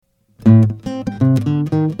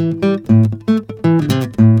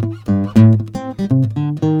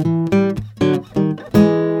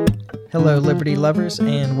lovers,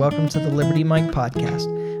 and welcome to the Liberty Mike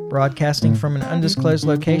podcast, broadcasting from an undisclosed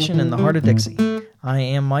location in the heart of Dixie. I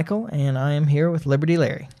am Michael, and I am here with Liberty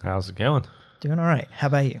Larry. How's it going? Doing all right. How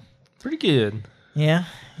about you? Pretty good. Yeah.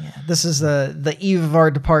 This is the eve of our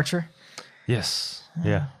departure. Yes.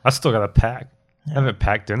 Yeah. I still got to pack. I haven't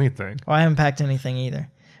packed anything. Well, I haven't packed anything either,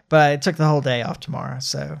 but I took the whole day off tomorrow,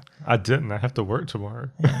 so. I didn't. I have to work tomorrow.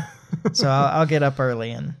 Yeah. So I'll get up early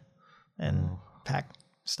and pack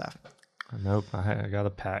stuff. Nope. I got to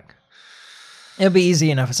pack. It'll be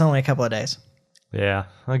easy enough. It's only a couple of days. Yeah,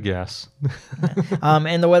 I guess.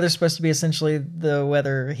 And the weather's supposed to be essentially the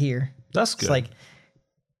weather here. That's good. It's like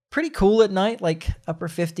pretty cool at night, like upper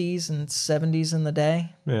 50s and 70s in the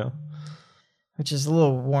day. Yeah. Which is a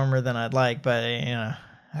little warmer than I'd like, but oh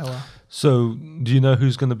well. So, do you know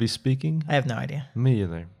who's going to be speaking? I have no idea. Me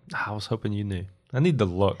either. I was hoping you knew. I need to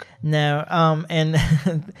look. No, and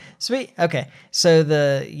sweet. Okay, so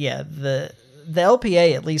the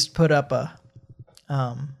LPA at least put up a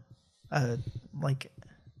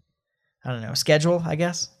schedule, I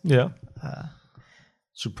guess. Yeah.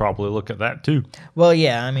 Should probably look at that too. Well,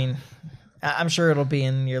 yeah, I mean, I'm sure it'll be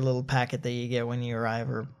in your little packet that you get when you arrive,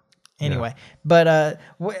 or anyway. Yeah. But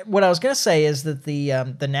what I was going to say is that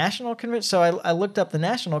the national convention. So I looked up the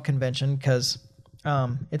national convention because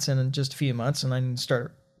it's in just a few months, and I need to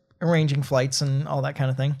start arranging flights and all that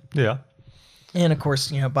kind of thing. Yeah. And of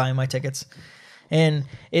course, buying my tickets. And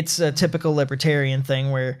it's a typical libertarian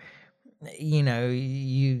thing where,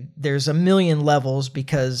 there's a million levels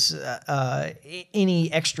because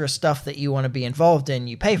any extra stuff that you want to be involved in,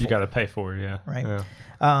 you pay for. You got to pay for it, yeah. Right.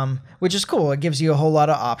 Yeah. Which is cool. It gives you a whole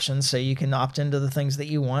lot of options, so you can opt into the things that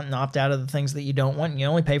you want and opt out of the things that you don't want, and you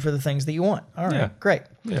only pay for the things that you want. All right, great.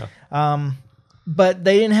 Yeah. But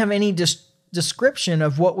they didn't have any description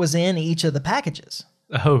of what was in each of the packages.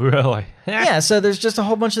 Oh, really? Yeah, so there's just a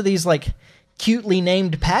whole bunch of these, cutely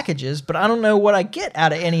named packages, but I don't know what I get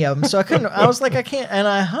out of any of them. So I was like, I can't, and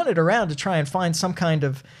I hunted around to try and find some kind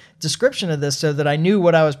of description of this so that I knew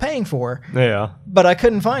what I was paying for. Yeah. But I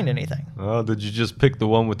couldn't find anything. Oh, did you just pick the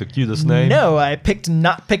one with the cutest name? No, I picked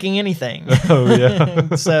not picking anything. Oh,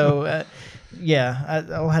 yeah. So,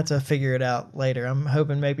 I'll have to figure it out later. I'm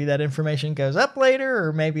hoping maybe that information goes up later,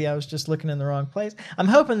 or maybe I was just looking in the wrong place. I'm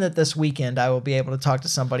hoping that this weekend I will be able to talk to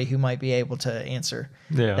somebody who might be able to answer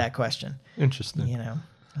that question. Interesting.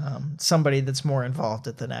 Somebody that's more involved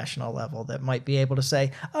at the national level that might be able to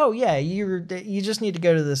say, oh, yeah, you just need to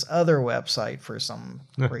go to this other website for some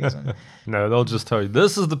reason. No, they'll just tell you,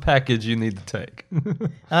 this is the package you need to take.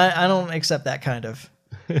 I don't accept that kind of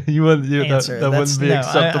answer. That wouldn't be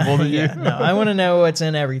acceptable to you? No, I want to know what's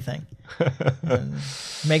in everything and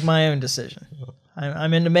make my own decision.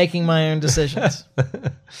 I'm into making my own decisions.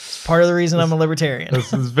 It's part of the reason I'm a libertarian.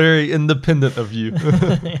 This is very independent of you.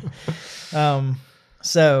 Well,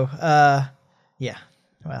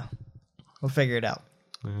 we'll figure it out.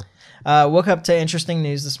 Yeah. Woke up to interesting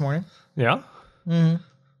news this morning. Yeah? Mm-hmm.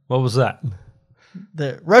 What was that?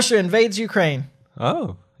 Russia invades Ukraine.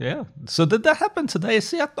 Oh, yeah. So did that happen today?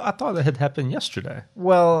 See, I thought it had happened yesterday.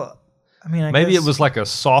 Well, I mean, maybe it was like a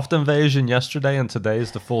soft invasion yesterday, and today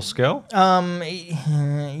is the full scale.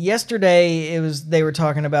 Yesterday they were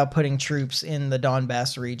talking about putting troops in the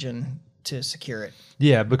Donbass region to secure it.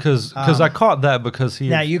 Yeah, because I caught that because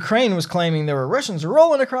now Ukraine was claiming there were Russians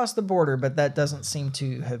rolling across the border, but that doesn't seem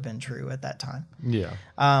to have been true at that time. Yeah.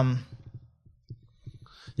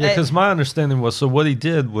 Because my understanding was, so what he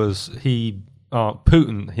did was he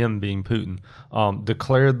Putin,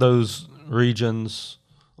 declared those regions,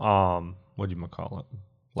 what do you call it?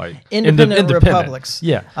 Like independent republics.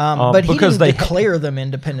 Yeah. But he didn't declare them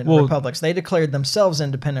independent republics. They declared themselves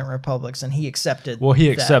independent republics, and he accepted. Well,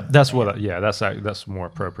 that's what. That's more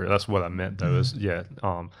appropriate. That's what I meant, though. Is that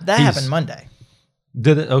happened Monday.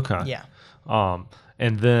 Did it? Okay. Yeah.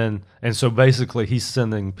 And so basically he's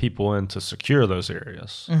sending people in to secure those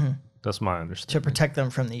areas. Mm-hmm. That's my understanding. To protect them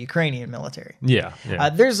from the Ukrainian military. Yeah.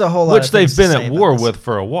 There's a whole lot which of they've been at war with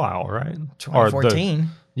for a while, right? 2014.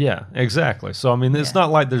 Yeah, exactly. So, I mean, it's not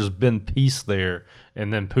like there's been peace there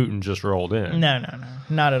and then Putin just rolled in. No.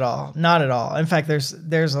 Not at all. Not at all. In fact,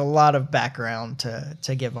 there's a lot of background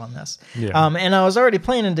to give on this. Yeah. And I was already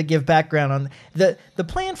planning to give background on the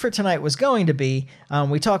plan for tonight was going to be,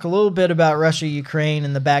 we talk a little bit about Russia, Ukraine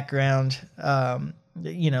in the background,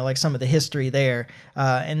 like some of the history there.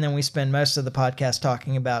 And then we spend most of the podcast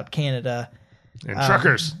talking about Canada, and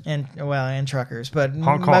truckers. And truckers, but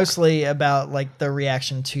honk, mostly about like the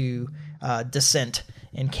reaction to dissent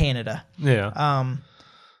in Canada. Yeah.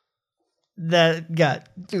 That got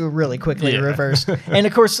really quickly reversed. And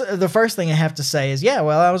of course, the first thing I have to say is, I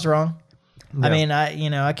was wrong. I mean,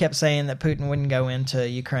 I kept saying that Putin wouldn't go into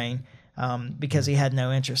Ukraine because he had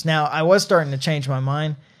no interest. Now, I was starting to change my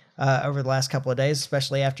mind over the last couple of days,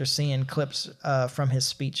 especially after seeing clips from his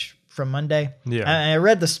speech from Monday. Yeah. I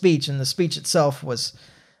read the speech, and the speech itself was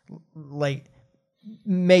like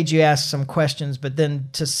made you ask some questions, but then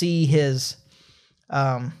to see his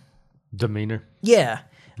demeanor. Yeah.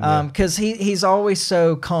 Because he's always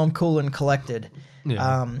so calm, cool, and collected,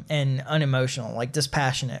 and unemotional, like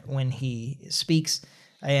dispassionate when he speaks,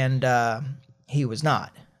 and he was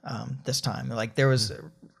not this time. Like there was,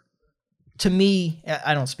 to me,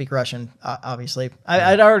 I don't speak Russian, obviously.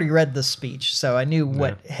 I'd already read the speech, so I knew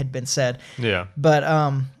what had been said. Yeah. But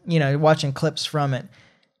watching clips from it,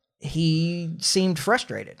 he seemed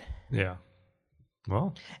frustrated. Yeah.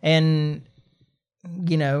 Well. And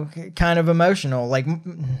kind of emotional, like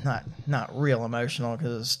not real emotional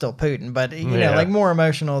because it's still Putin, but like more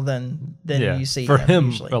emotional than you see for him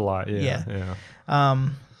usually. A lot. Yeah.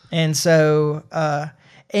 And so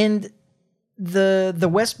and the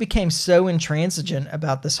West became so intransigent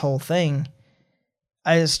about this whole thing.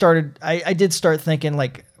 I did start thinking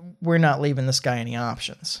like we're not leaving this guy any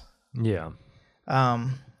options. Yeah.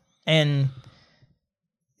 And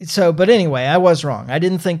so, but anyway, I was wrong. I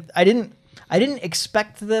didn't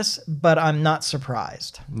expect this, but I'm not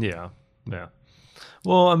surprised. Yeah.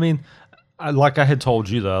 Well, I mean, like I had told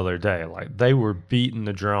you the other day, like they were beating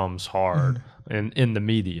the drums hard in the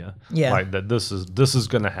media, like that this is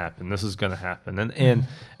going to happen, this is going to happen,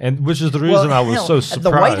 and which is the reason I was so surprised.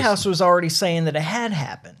 The White House was already saying that it had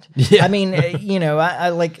happened. Yeah. I mean, I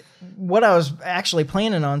like what I was actually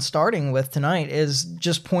planning on starting with tonight is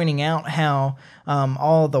just pointing out how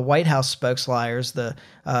all the White House spokesliars, the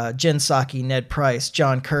Jen Psaki, Ned Price,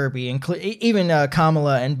 John Kirby, even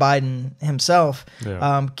Kamala and Biden himself,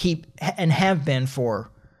 keep and have been for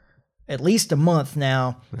at least a month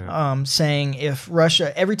now, saying if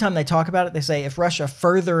Russia, every time they talk about it, they say if Russia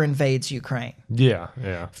further invades Ukraine.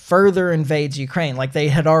 Further invades Ukraine. Like they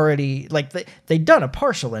had already, like they'd done a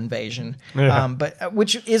partial invasion, but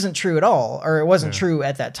which isn't true at all, or it wasn't true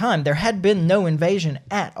at that time. There had been no invasion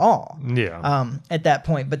at all at that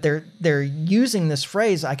point, but they're using this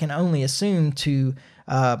phrase, I can only assume, to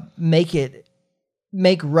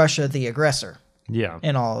make Russia the aggressor.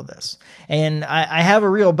 In all of this, and I have a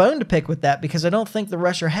real bone to pick with that because I don't think that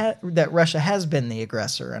Russia has been the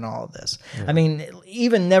aggressor in all of this. I mean,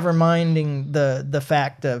 even never minding the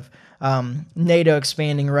fact of NATO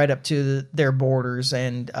expanding right up to their borders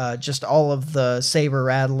and just all of the saber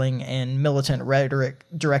rattling and militant rhetoric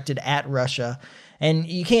directed at Russia, and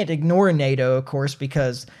you can't ignore NATO, of course,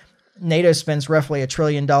 because NATO spends roughly $1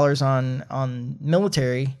 trillion on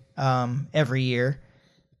military every year.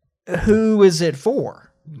 Who is it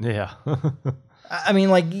for? I mean,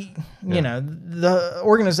 like, you know, the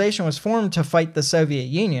organization was formed to fight the Soviet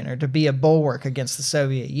Union or to be a bulwark against the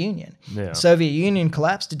Soviet Union. The Soviet Union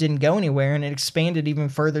collapsed. It didn't go anywhere, and it expanded even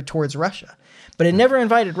further towards Russia. But it never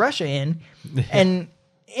invited Russia in. And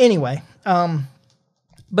anyway,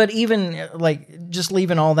 but even, like, just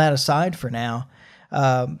leaving all that aside for now,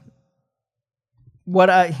 I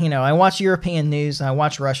watch European news, I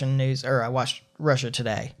watch Russian news, or I watch Russia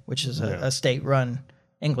Today, which is a state-run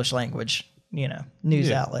English language, news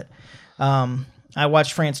outlet. I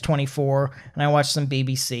watch France 24, and I watch some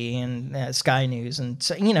BBC and Sky News, and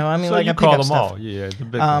so, I mean, so like you I pick call up them stuff. all, the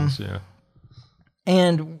big ones,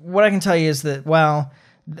 And what I can tell you is that while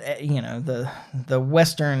the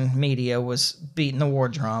Western media was beating the war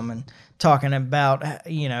drum and talking about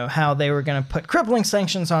how they were going to put crippling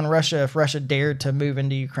sanctions on Russia if Russia dared to move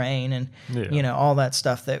into Ukraine and all that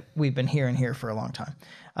stuff that we've been hearing here for a long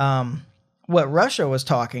time. What Russia was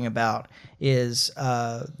talking about is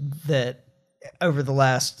that over the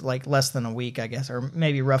last less than a week, I guess, or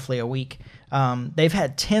maybe roughly a week, they've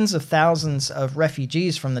had tens of thousands of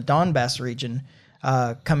refugees from the Donbass region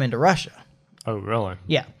come into Russia. Oh, really?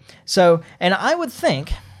 Yeah. So, and I would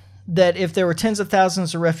think that if there were tens of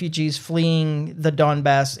thousands of refugees fleeing the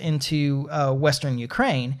Donbass into Western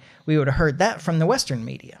Ukraine, we would have heard that from the Western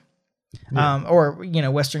media, or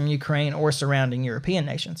Western Ukraine or surrounding European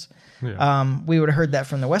nations. We would have heard that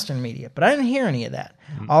from the Western media, but I didn't hear any of that.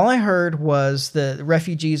 All I heard was the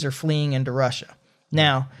refugees are fleeing into Russia.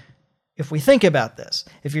 Now, if we think about this,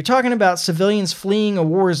 if you're talking about civilians fleeing a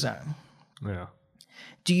war zone,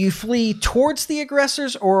 do you flee towards the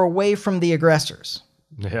aggressors or away from the aggressors?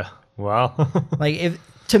 Wow.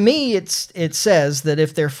 To me, it says that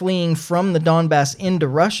if they're fleeing from the Donbass into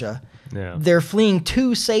Russia, they're fleeing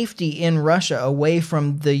to safety in Russia away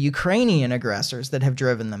from the Ukrainian aggressors that have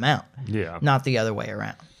driven them out. Not the other way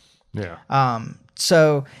around. Yeah.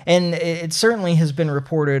 So, and it certainly has been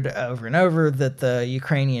reported over and over that the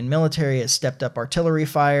Ukrainian military has stepped up artillery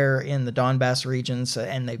fire in the Donbass regions,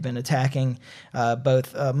 and they've been attacking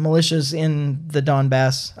both militias in the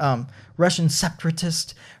Donbass, Russian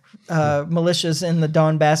separatist militias in the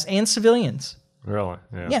Donbass, and civilians. Really?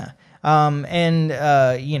 Yeah. Yeah.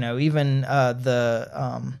 Even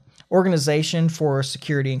the Organization for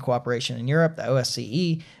Security and Cooperation in Europe, the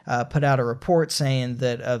OSCE, put out a report saying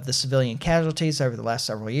that of the civilian casualties over the last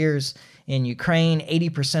several years in Ukraine,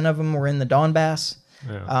 80% of them were in the Donbass.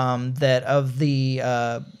 Yeah. That of the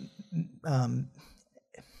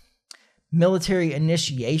military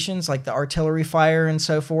initiations, like the artillery fire and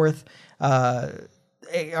so forth,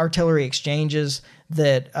 artillery exchanges,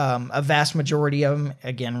 that a vast majority of them,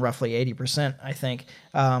 again, roughly 80%, I think,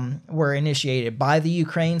 were initiated by the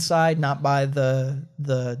Ukraine side, not by the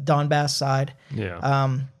Donbass side.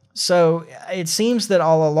 Yeah. So it seems that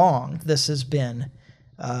all along this has been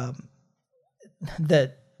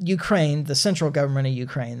that Ukraine, the central government of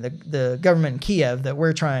Ukraine, the government in Kiev that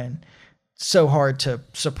we're trying so hard to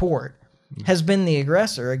support, has been the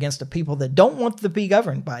aggressor against a people that don't want to be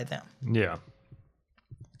governed by them. Yeah.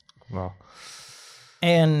 Well.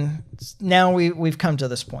 And now we've come to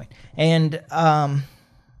this point. And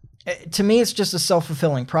to me, it's just a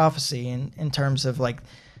self-fulfilling prophecy in terms of like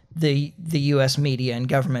the U.S. media and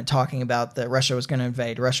government talking about that Russia was going to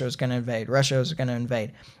invade, Russia was going to invade, Russia was going to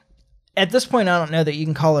invade. At this point, I don't know that you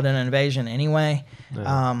can call it an invasion anyway.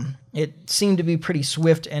 Yeah. It seemed to be pretty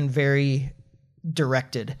swift and very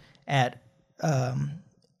directed at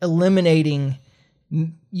eliminating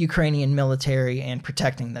Ukrainian military and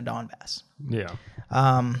protecting the Donbass. Yeah.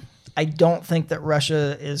 I don't think that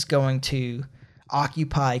Russia is going to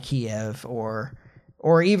occupy Kiev or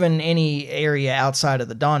even any area outside of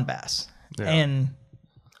the Donbass. Yeah. And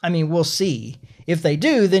I mean, we'll see. If they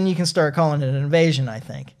do, then you can start calling it an invasion, I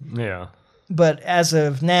think. Yeah. But as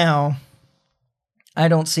of now, I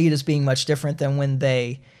don't see it as being much different than when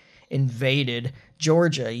they invaded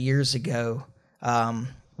Georgia years ago,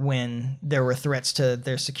 when there were threats to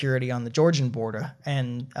their security on the Georgian border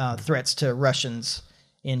and threats to Russians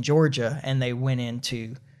in Georgia, and they went in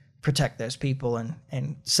to protect those people and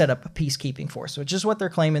set up a peacekeeping force, which is what they're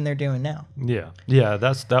claiming they're doing now. Yeah. Yeah,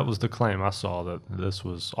 that was the claim I saw, that this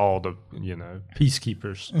was all the,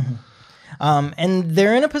 peacekeepers. Mm-hmm. And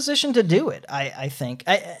they're in a position to do it, I think.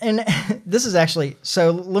 And this is actually,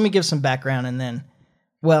 so let me give some background and then,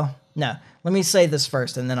 well, no, let me say this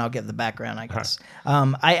first and then I'll give the background, I guess.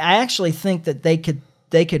 I actually think that they could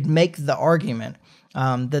make the argument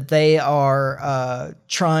that they are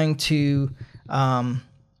trying to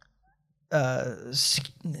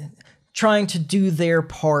do their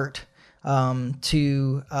part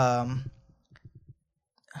to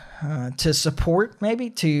support, maybe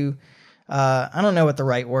to I don't know what the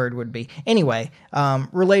right word would be. Anyway,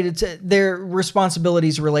 related to their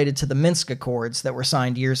responsibilities related to the Minsk Accords that were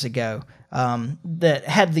signed years ago, that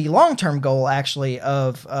had the long-term goal actually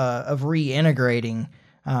of reintegrating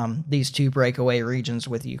these two breakaway regions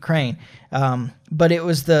with Ukraine. But it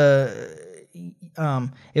was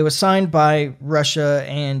it was signed by Russia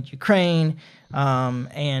and Ukraine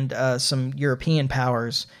and some European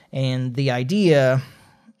powers, and the idea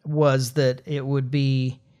was that it would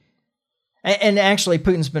be. And actually,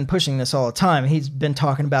 Putin's been pushing this all the time. He's been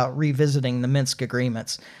talking about revisiting the Minsk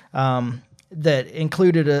agreements that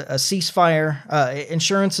included a ceasefire,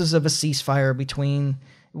 assurances of a ceasefire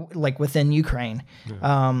within Ukraine,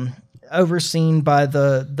 overseen by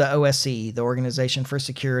the OSCE, the Organization for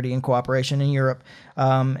Security and Cooperation in Europe,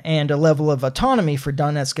 and a level of autonomy for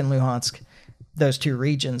Donetsk and Luhansk, those two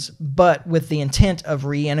regions, but with the intent of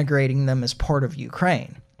reintegrating them as part of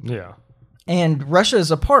Ukraine. Yeah. And Russia is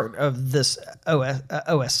a part of this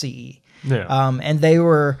OSCE. Yeah. And they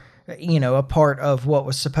were, a part of what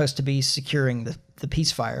was supposed to be securing the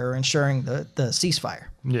peacefire or ensuring the ceasefire.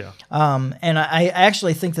 Yeah. And I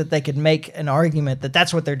actually think that they could make an argument that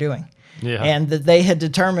that's what they're doing. Yeah. And that they had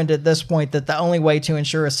determined at this point that the only way to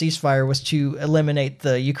ensure a ceasefire was to eliminate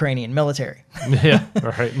the Ukrainian military. Yeah,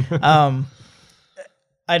 right.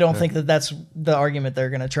 I don't think that that's the argument they're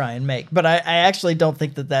going to try and make, but I actually don't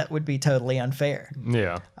think that that would be totally unfair.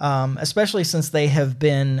 Yeah. Especially since they have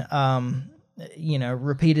been,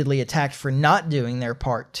 repeatedly attacked for not doing their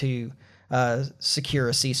part to secure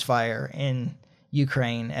a ceasefire in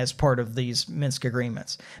Ukraine as part of these Minsk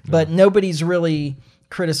agreements. But nobody's really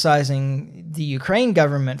criticizing the Ukraine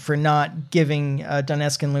government for not giving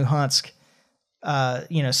Donetsk and Luhansk,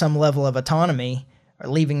 some level of autonomy or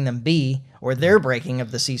leaving them be, or their breaking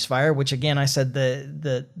of the ceasefire, which again, I said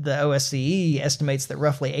the OSCE estimates that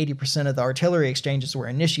roughly 80% of the artillery exchanges were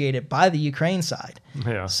initiated by the Ukraine side.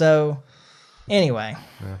 Yeah. So anyway.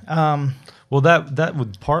 Yeah. Well, that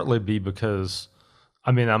would partly be because,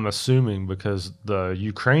 I mean, I'm assuming because the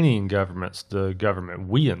Ukrainian government's the government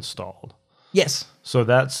we installed. Yes. So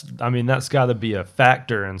that's got to be a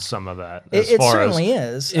factor in some of that. It certainly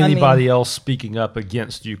is. Anybody else speaking up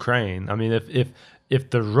against Ukraine. I mean, if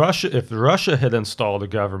Russia had installed a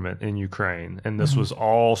government in Ukraine and this was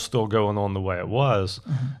all still going on the way it was,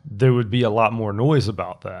 there would be a lot more noise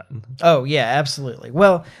about that. Oh yeah, absolutely.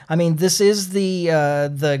 Well, I mean, this is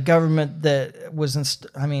the government that was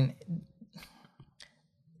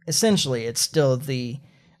essentially it's still the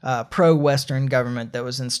pro-Western government that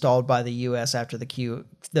was installed by the U.S. after the coup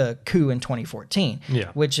in 2014. Yeah.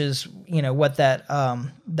 Which is what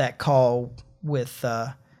that call with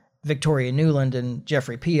Victoria Nuland and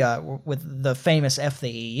Jeffrey Piot with the famous F the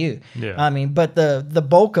EU. Yeah. I mean, but the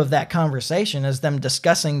bulk of that conversation is them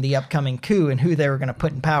discussing the upcoming coup and who they were going to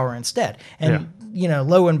put in power instead. And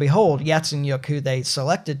lo and behold, Yatsenyuk, who they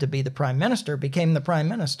selected to be the prime minister, became the prime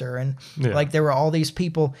minister. And there were all these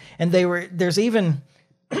people, and there's even.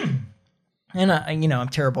 And I'm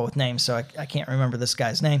terrible with names, so I can't remember this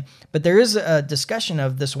guy's name. But there is a discussion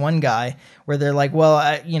of this one guy where they're like, well,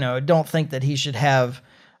 I don't think that he should have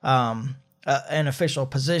an official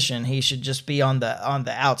position. He should just be on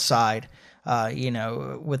the outside,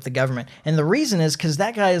 with the government. And the reason is because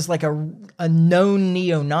that guy is like a known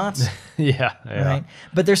neo-Nazi. Yeah. Right.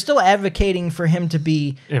 But they're still advocating for him to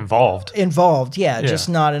be involved. Yeah. Just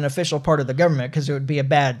not an official part of the government because it would be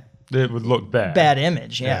it would look bad. Bad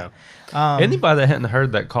image, yeah. Anybody that hadn't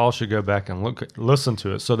heard that call should go back and listen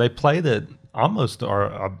to it. So they played it almost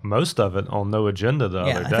or most of it on No Agenda the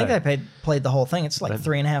other day. I think I played the whole thing. It's like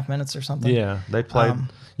 3.5 minutes or something. Yeah, they played.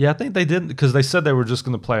 I think they did because they said they were just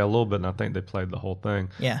going to play a little bit, and I think they played the whole thing.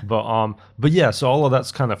 Yeah. But yeah, so all of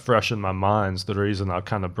that's kind of fresh in my mind. Is the reason I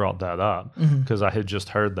kind of brought that up because I had just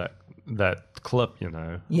heard that clip,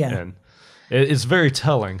 Yeah. And it's very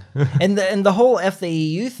telling. and the whole F the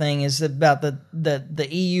EU thing is about the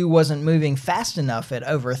EU wasn't moving fast enough at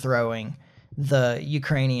overthrowing the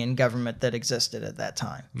Ukrainian government that existed at that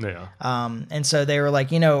time. Yeah. And so they were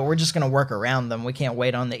like, we're just going to work around them. We can't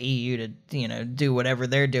wait on the EU to, do whatever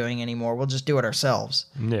they're doing anymore. We'll just do it ourselves.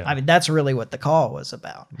 Yeah. I mean, that's really what the call was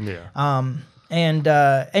about. Yeah. And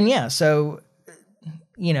yeah, so,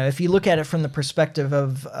 if you look at it from the perspective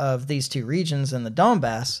of these two regions in the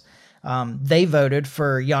Donbass, they voted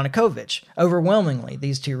for Yanukovych. Overwhelmingly,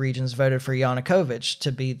 these two regions voted for Yanukovych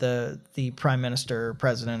to be the prime minister or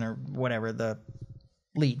president or whatever the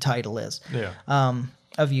lead title is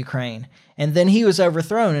of Ukraine. And then he was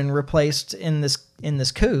overthrown and replaced in this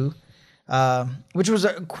coup, which was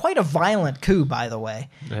quite a violent coup, by the way.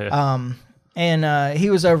 Yeah. And he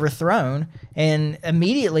was overthrown, and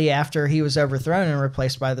immediately after he was overthrown and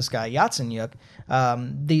replaced by this guy Yatsenyuk,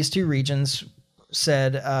 these two regions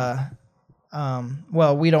said,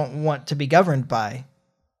 well, we don't want to be governed by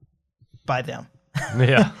them.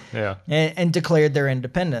 Yeah. and declared their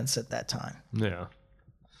independence at that time. Yeah.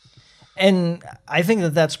 And I think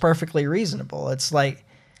that that's perfectly reasonable. It's like...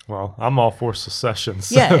 Well, I'm all for secession.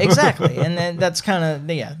 So. Yeah, exactly. And then that's kind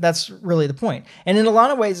of, that's really the point. And in a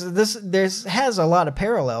lot of ways, this has a lot of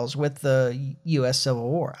parallels with the U.S. Civil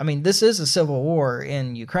War. I mean, this is a civil war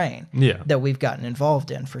in Ukraine that we've gotten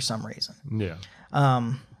involved in for some reason. Yeah.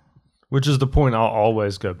 Which is the point I'll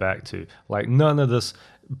always go back to. Like, none of this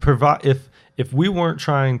if we weren't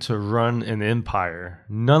trying to run an empire,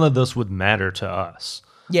 none of this would matter to us.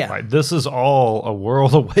 Yeah. Like, this is all a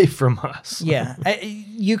world away from us. Yeah.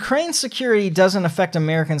 Ukraine's security doesn't affect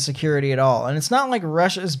American security at all. And it's not like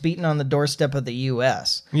Russia's beaten on the doorstep of the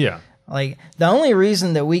U.S. Yeah. Like, the only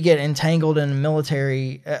reason that we get entangled in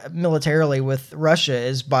militarily with Russia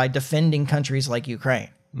is by defending countries like Ukraine.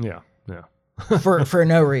 Yeah. for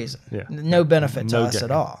no reason. Yeah. No benefit to us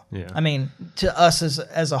at all. Yeah. I mean, to us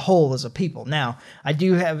as a whole, as a people. Now,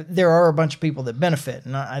 there are a bunch of people that benefit,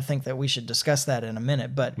 and I think that we should discuss that in a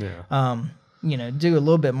minute, but do a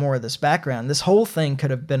little bit more of this background. This whole thing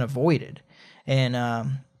could have been avoided. And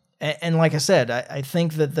like I said, I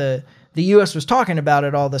think that the U.S. was talking about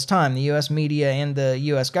it all this time. The U.S. media and the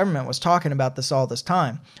U.S. government was talking about this all this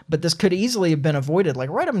time. But this could easily have been avoided,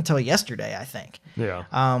 like right up until yesterday, I think. Yeah.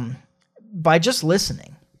 By just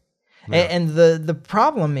listening. Yeah. And the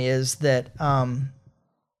problem is that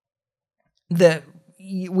that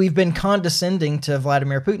we've been condescending to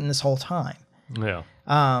Vladimir Putin this whole time. Yeah.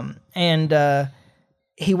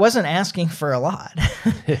 he wasn't asking for a lot.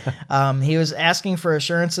 He was asking for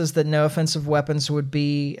assurances that no offensive weapons would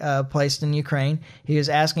be placed in Ukraine. He was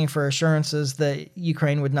asking for assurances that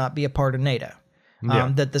Ukraine would not be a part of NATO,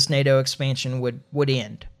 that this NATO expansion would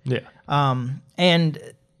end. Yeah. And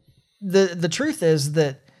the truth is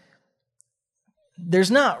that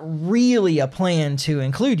there's not really a plan to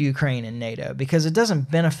include Ukraine in NATO because it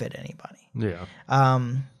doesn't benefit anybody. Yeah.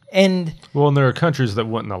 And there are countries that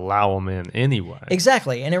wouldn't allow them in anyway.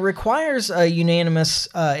 Exactly, and it requires a unanimous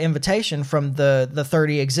invitation from the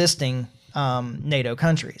 30 existing NATO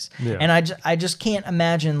countries. Yeah. And I just can't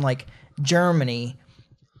imagine like Germany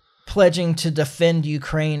pledging to defend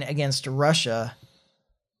Ukraine against Russia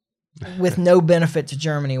with no benefit to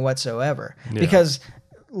Germany whatsoever. Yeah. Because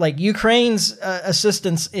like Ukraine's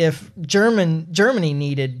assistance if Germany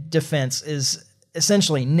needed defense is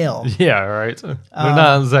essentially nil. Yeah, right. They're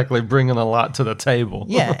not exactly bringing a lot to the table.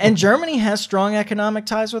 Yeah, and Germany has strong economic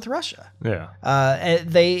ties with Russia. Yeah.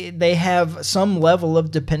 They have some level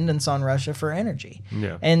of dependence on Russia for energy.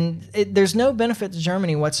 Yeah. And there's no benefit to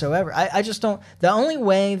Germany whatsoever. I just don't... The only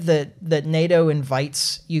way that NATO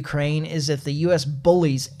invites Ukraine is if the U.S.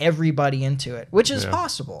 bullies everybody into it, which is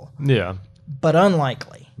possible. Yeah. But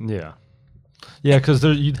unlikely. Yeah. Yeah, because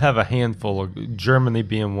you'd have a handful of Germany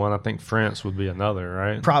being one. I think France would be another,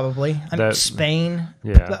 right? Probably. Spain.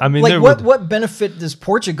 Yeah, I mean, like what benefit does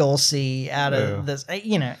Portugal see out of this?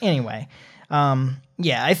 Anyway.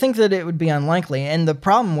 I think that it would be unlikely. And the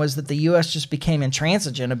problem was that the U.S. just became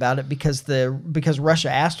intransigent about it because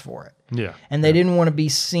Russia asked for it. Yeah. And they didn't want to be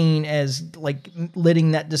seen as like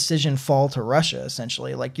letting that decision fall to Russia,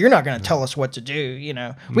 essentially. Like, you're not going to tell us what to do.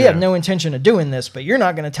 We have no intention of doing this, but you're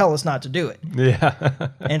not going to tell us not to do it. Yeah.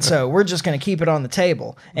 And so we're just going to keep it on the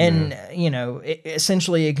table and,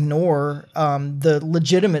 essentially ignore the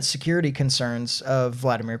legitimate security concerns of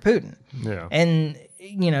Vladimir Putin. Yeah. And,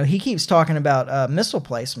 he keeps talking about missile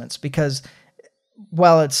placements because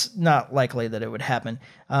while it's not likely that it would happen,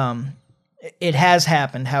 it has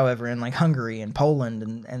happened, however, in like Hungary and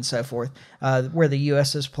Poland and so forth, where the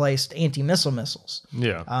U.S. has placed anti-missile missiles.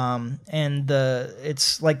 Yeah. And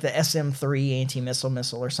it's like the SM-3 anti-missile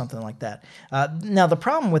missile or something like that. Now, the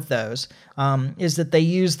problem with those is that they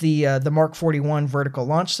use the Mark 41 vertical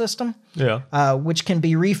launch system, which can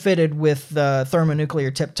be refitted with thermonuclear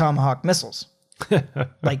tipped Tomahawk missiles.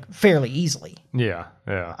 Like fairly easily. Yeah.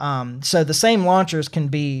 So the same launchers can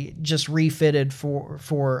be just refitted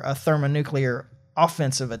for a thermonuclear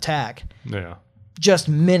offensive attack. Yeah. Just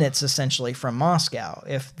minutes essentially from Moscow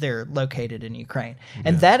if they're located in Ukraine.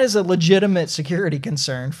 And that is a legitimate security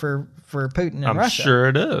concern for Putin and Russia. I'm sure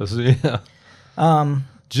it is. Yeah.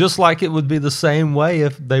 Just like it would be the same way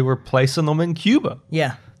if they were placing them in Cuba.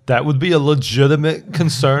 Yeah. That would be a legitimate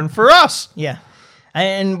concern for us. Yeah.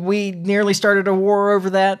 And we nearly started a war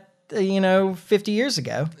over that, 50 years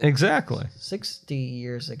ago. Exactly. 60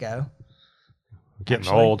 years ago. Getting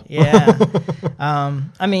old. Yeah.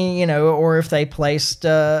 Or if they placed,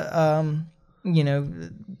 if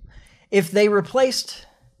they replaced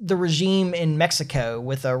the regime in Mexico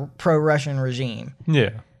with a pro-Russian regime.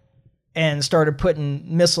 Yeah. And started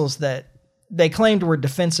putting missiles that they claimed were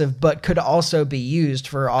defensive, but could also be used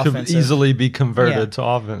for offensive. Could easily be converted to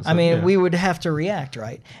offensive. We would have to react,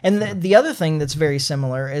 right? And the other thing that's very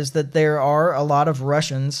similar is that there are a lot of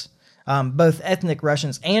Russians, both ethnic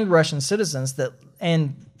Russians and Russian citizens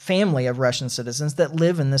and family of Russian citizens that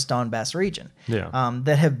live in this Donbass region,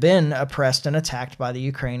 that have been oppressed and attacked by the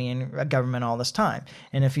Ukrainian government all this time.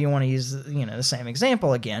 And if you want to use the same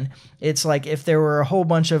example again, it's like if there were a whole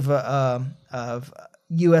bunch of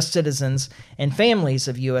U.S. citizens and families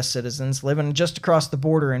of U.S. citizens living just across the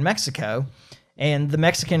border in Mexico, and the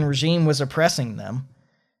Mexican regime was oppressing them.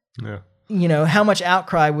 Yeah. How much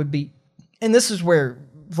outcry would be, and this is where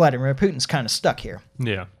Vladimir Putin's kind of stuck here.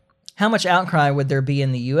 Yeah. How much outcry would there be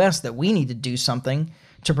in the U.S. that we need to do something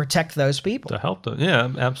to protect those people? To help them.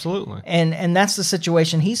 Yeah, absolutely. And that's the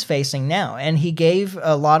situation he's facing now. And he gave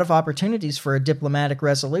a lot of opportunities for a diplomatic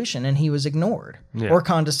resolution, and he was ignored or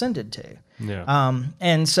condescended to. Yeah.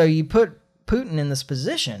 And so you put Putin in this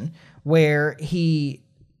position where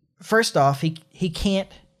first off, he can't.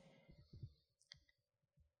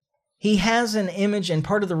 He has an image, and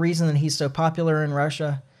part of the reason that he's so popular in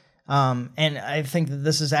Russia, and I think that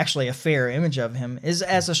this is actually a fair image of him, is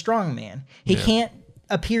as a strong man. He can't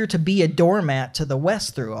appear to be a doormat to the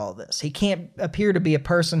West through all this. He can't appear to be a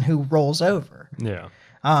person who rolls over. Yeah.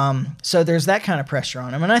 So there's that kind of pressure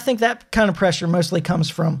on him, and I think that kind of pressure mostly comes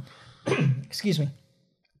from,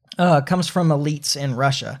 comes from elites in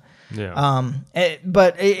Russia.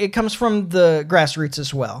 But it comes from the grassroots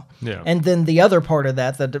as well. Yeah. And then the other part of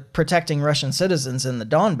that, the protecting Russian citizens in the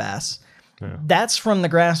Donbass, that's from the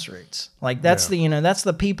grassroots. Like that's that's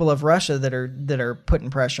the people of Russia that are putting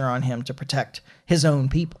pressure on him to protect his own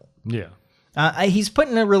people. Yeah. He's put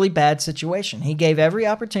in a really bad situation. He gave every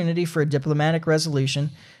opportunity for a diplomatic resolution.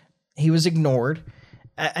 He was ignored.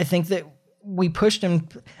 I think that we pushed him.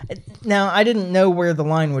 Now, I didn't know where the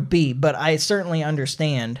line would be, but I certainly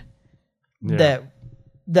understand that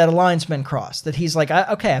a line's been crossed. That he's like,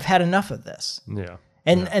 okay, I've had enough of this. Yeah.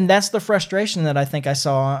 And that's the frustration that I think I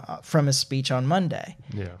saw from his speech on Monday.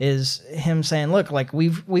 Yeah. Is him saying, look, like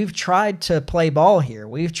we've tried to play ball here.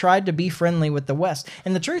 We've tried to be friendly with the West.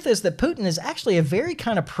 And the truth is that Putin is actually a very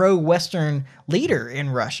kind of pro-Western leader in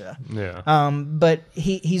Russia. Yeah. But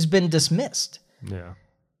he's been dismissed. Yeah.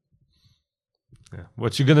 Yeah.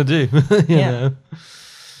 What you gonna do? you know?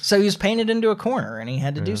 So he was painted into a corner and he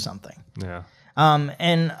had to do something. Yeah.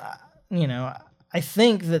 And I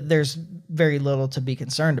think that there's very little to be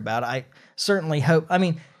concerned about. I certainly hope. I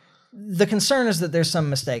mean, the concern is that there's some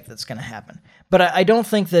mistake that's going to happen. But I don't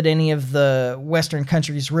think that any of the Western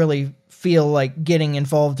countries really feel like getting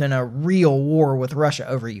involved in a real war with Russia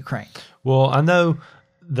over Ukraine. Well, I know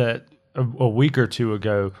that a week or two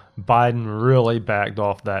ago, Biden really backed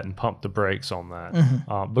off that and pumped the brakes on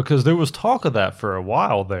that because there was talk of that for a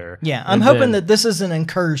while there. Yeah, I'm hoping that this is an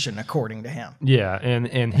incursion, according to him. Yeah,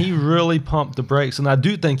 and he really pumped the brakes, and I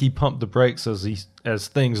do think he pumped the brakes as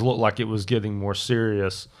things looked like it was getting more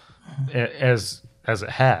serious as it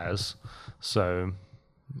has. So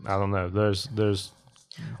I don't know. There's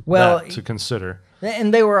that to consider.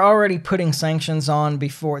 And they were already putting sanctions on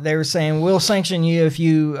before. They were saying, we'll sanction you if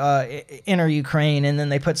you enter Ukraine, and then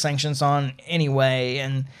they put sanctions on anyway.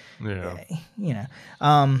 And, I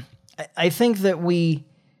think that we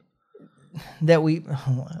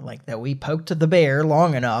poked the bear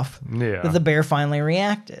long enough that the bear finally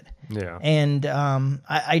reacted. Yeah. And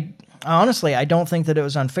I honestly, I don't think that it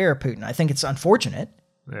was unfair of Putin. I think it's unfortunate.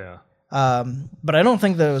 Yeah. But I don't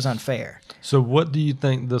think that it was unfair. So what do you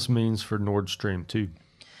think this means for Nord Stream 2?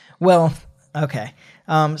 Well, okay.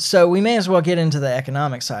 So we may as well get into the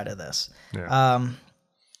economic side of this. Yeah.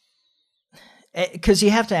 Because you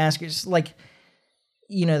have to ask, it's like,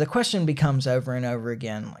 the question becomes over and over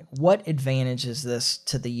again, like, what advantage is this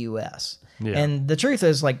to the U.S.? Yeah. And the truth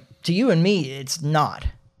is, like, to you and me, it's not.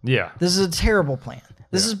 Yeah. This is a terrible plan.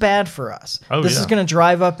 This is bad for us. Oh, this is going to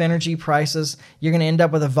drive up energy prices. You're going to end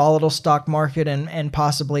up with a volatile stock market and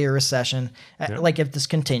possibly a recession, like if this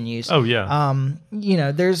continues. Oh, yeah.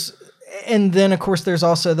 And then, of course, there's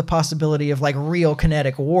also the possibility of like real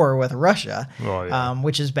kinetic war with Russia,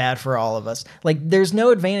 which is bad for all of us. Like, there's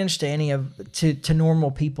no advantage to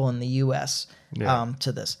normal people in the U.S.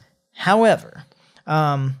 To this. However,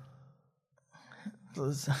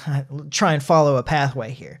 let's try and follow a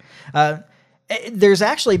pathway here. There's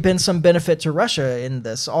actually been some benefit to Russia in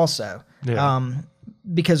this also,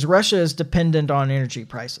 because Russia is dependent on energy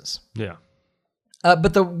prices. Yeah.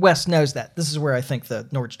 But the West knows that. This is where I think the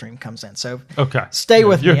Nord Stream comes in. So stay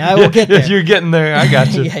with me. I will get there. You're getting there. I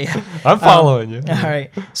got you. Yeah. I'm following you. All right.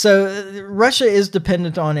 So Russia is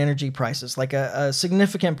dependent on energy prices. Like a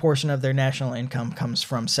significant portion of their national income comes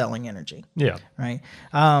from selling energy. Yeah. Right.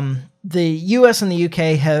 The U.S. and the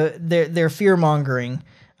U.K. they're fear-mongering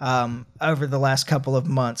over the last couple of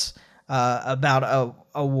months about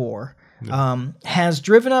a war. Has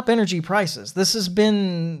driven up energy prices. This has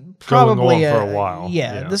been probably going on for a while.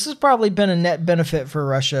 Yeah, this has probably been a net benefit for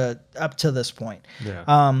Russia up to this point.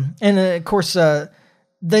 Yeah. And of course,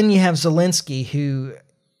 then you have Zelensky, who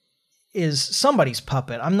is somebody's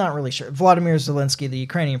puppet. I'm not really sure. Vladimir Zelensky, the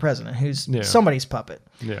Ukrainian president, who's somebody's puppet.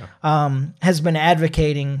 Yeah. Has been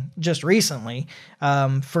advocating just recently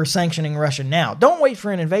for sanctioning Russia now. Don't wait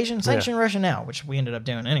for an invasion. Sanction Russia now, which we ended up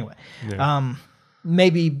doing anyway. Yeah.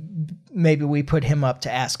 Maybe we put him up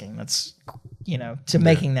to asking. That's to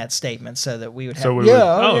making that statement so that we would have. So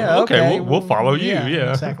okay. We'll follow you.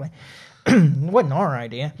 Yeah. Exactly. It wasn't our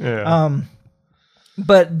idea. Yeah.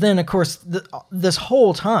 But then, of course, this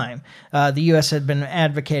whole time, the U.S. had been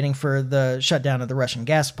advocating for the shutdown of the Russian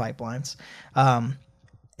gas pipelines,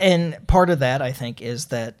 and part of that, I think, is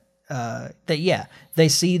that they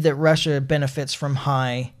see that Russia benefits from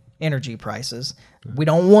high energy prices. We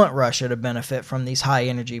don't want Russia to benefit from these high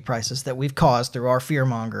energy prices that we've caused through our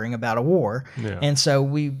fear-mongering about a war. Yeah. And so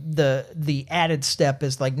the added step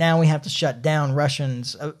is like, now we have to shut down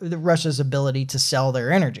Russia's ability to sell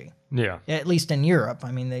their energy. Yeah. At least in Europe.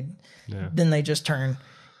 I mean, then they just turn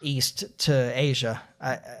east to Asia.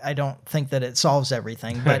 I don't think that it solves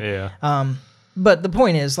everything, but yeah. But the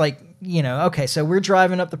point is, like, okay, so we're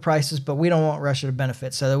driving up the prices, but we don't want Russia to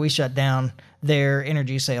benefit, so that we shut down their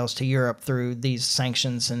energy sales to Europe through these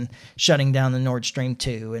sanctions and shutting down the Nord Stream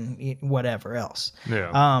 2 and whatever else.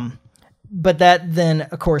 Yeah. But that then,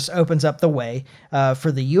 of course, opens up the way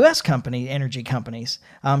for the U.S. energy companies,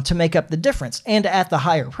 to make up the difference and at the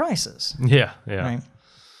higher prices. Yeah, yeah.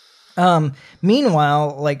 Right?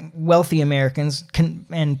 Meanwhile, like wealthy Americans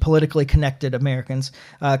and politically connected Americans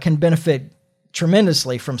can benefit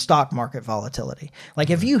tremendously from stock market volatility. Like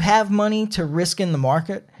if you have money to risk in the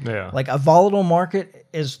market, like a volatile market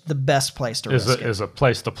is the best place to risk it. Is a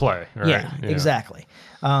place to play, right? Yeah, exactly.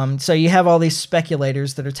 So you have all these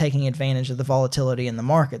speculators that are taking advantage of the volatility in the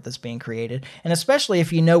market that's being created. And especially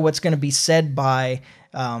if you know what's going to be said by,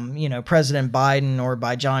 President Biden or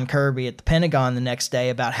by John Kirby at the Pentagon the next day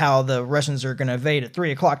about how the Russians are going to invade at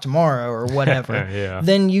 3:00 tomorrow or whatever,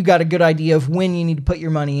 then you got a good idea of when you need to put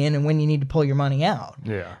your money in and when you need to pull your money out.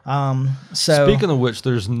 Yeah. So speaking of which,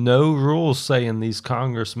 there's no rules saying these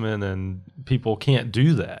congressmen and people can't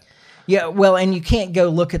do that. Yeah, well, and you can't go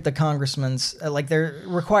look at the congressmen's, like they're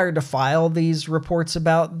required to file these reports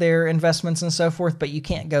about their investments and so forth, but you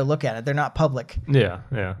can't go look at it. They're not public. Yeah,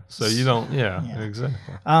 yeah. So you don't,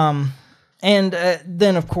 exactly. And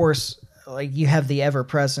then, of course, like you have the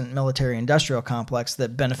ever-present military-industrial complex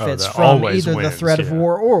that benefits from either the threat of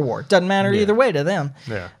war or war. Doesn't matter either way to them.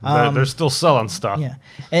 Yeah, they're still selling stuff. Yeah,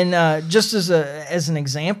 and just as an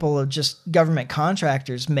example of just government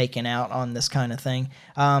contractors making out on this kind of thing,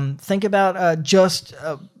 think about just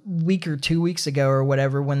a week or 2 weeks ago or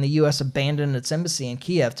whatever when the U.S. abandoned its embassy in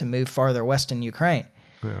Kiev to move farther west in Ukraine.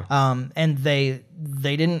 Yeah. And they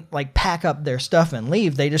didn't like pack up their stuff and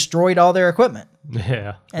leave. They destroyed all their equipment.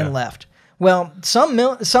 And left. Well,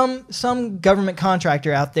 some government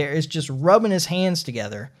contractor out there is just rubbing his hands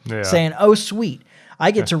together, saying, "Oh, sweet, I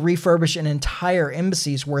get to refurbish an entire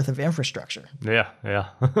embassy's worth of infrastructure." Yeah.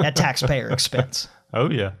 At taxpayer expense. Oh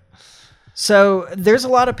yeah. So there's a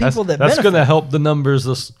lot of people that benefit. That's going to help the numbers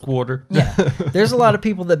this quarter. Yeah, there's a lot of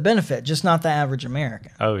people that benefit, just not the average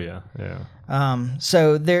American. Oh yeah.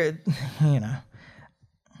 So there,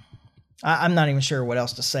 I'm not even sure what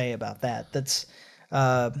else to say about that. That's.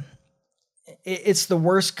 It's the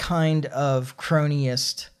worst kind of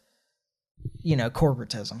cronyist,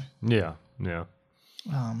 corporatism. Yeah.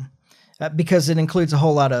 Because it includes a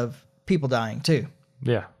whole lot of people dying too.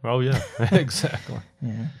 Yeah. Oh yeah. Exactly.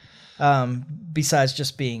 Yeah. Besides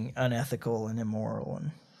just being unethical and immoral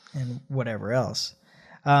and whatever else.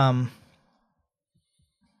 Let's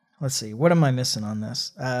see. What am I missing on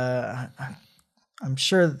this? I'm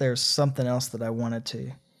sure that there's something else that I wanted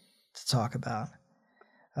to talk about.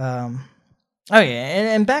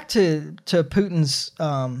 And back to Putin's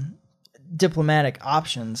diplomatic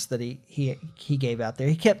options that he gave out there.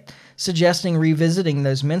 He kept suggesting revisiting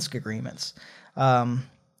those Minsk agreements,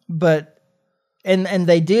 but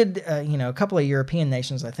they did. A couple of European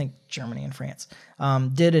nations, I think Germany and France,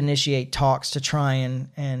 did initiate talks to try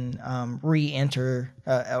and re-enter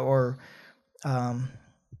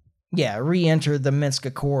re-enter the Minsk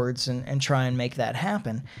Accords and try and make that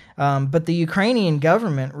happen. But the Ukrainian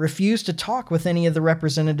government refused to talk with any of the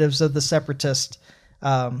representatives of the separatist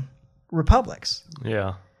republics.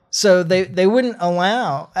 Yeah. So they wouldn't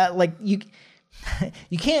allow, you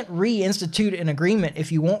can't reinstitute an agreement if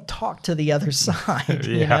you won't talk to the other side.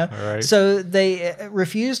 Right. So they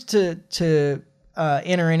refused to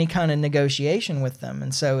enter any kind of negotiation with them.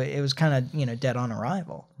 And so it was kind of, dead on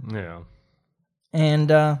arrival. Yeah.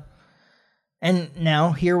 And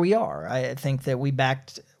now here we are. I think that we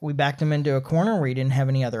backed him into a corner where he didn't have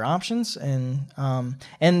any other options, and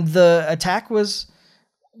the attack was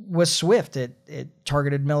swift. It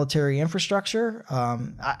targeted military infrastructure.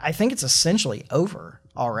 I think it's essentially over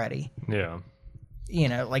already. Yeah.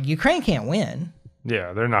 Ukraine can't win.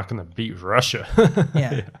 Yeah, they're not going to beat Russia.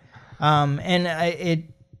 Yeah.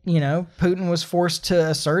 Putin was forced to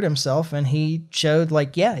assert himself, and he showed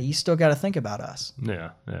you still got to think about us.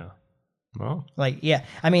 Yeah. Well,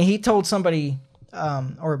 he told somebody,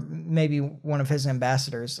 or maybe one of his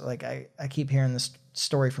ambassadors, I keep hearing this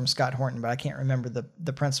story from Scott Horton, but I can't remember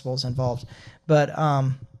the principles involved, but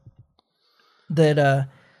that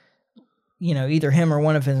either him or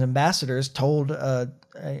one of his ambassadors told a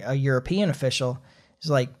European official, he's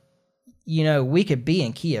like, we could be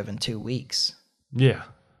in Kiev in 2 weeks. Yeah.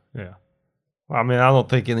 Well, I don't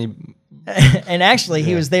think any. And actually,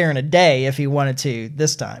 he was there in a day if he wanted to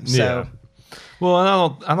this time. So. Yeah. Well,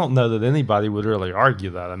 and I don't know that anybody would really argue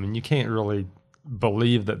that. You can't really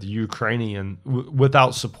believe that the Ukrainian,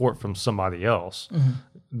 without support from somebody else,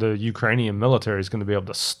 the Ukrainian military is going to be able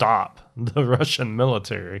to stop the Russian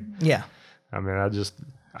military. Yeah. I just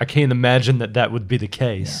I can't imagine that would be the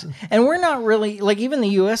case. Yeah. And we're not really, like, even the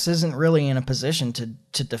U.S. isn't really in a position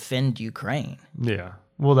to defend Ukraine. Yeah.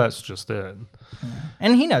 Well, that's just it. Yeah.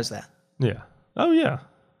 And he knows that. Yeah. Oh, yeah.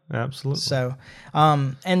 Absolutely. So,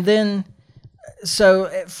 and then, so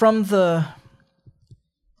from the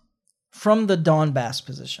Donbass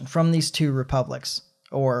position, from these two republics,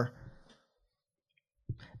 or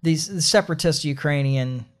these separatist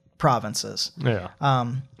Ukrainian provinces,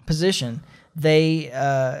 position, they,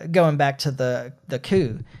 going back to the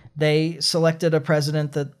coup, they selected a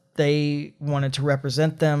president that they wanted to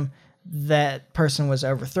represent them. That person was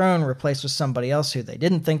overthrown, replaced with somebody else who they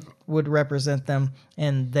didn't think would represent them,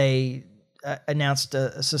 and they announced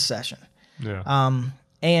a secession. Yeah.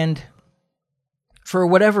 And for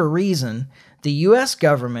whatever reason, the U.S.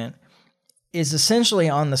 government is essentially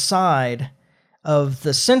on the side of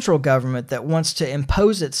the central government that wants to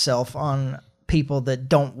impose itself on people that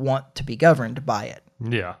don't want to be governed by it.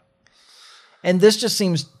 Yeah. And this just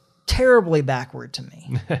seems terribly backward to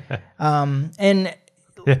me. And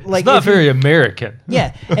like, it's not very American.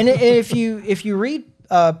 Yeah. And if you read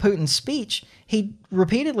Putin's speech, he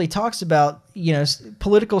repeatedly talks about,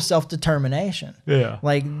 political self-determination. Yeah.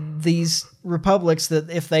 Like these republics that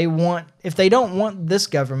if they don't want this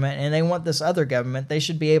government and they want this other government, they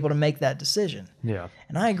should be able to make that decision. Yeah.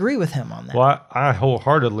 And I agree with him on that. Well, I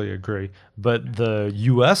wholeheartedly agree. But the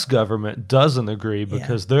U.S. government doesn't agree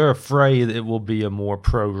because they're afraid it will be a more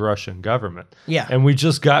pro-Russian government. Yeah. And we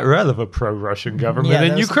just got rid of a pro-Russian government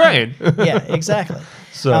in Ukraine. Yeah, exactly.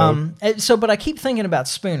 So, but I keep thinking about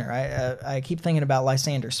Spooner. I keep thinking about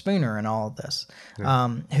Lysander Spooner and all of this,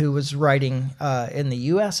 who was writing in the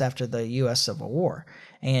U.S. after the U.S. Civil War.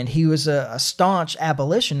 And he was a staunch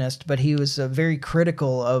abolitionist, but he was very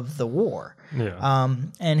critical of the war. Yeah.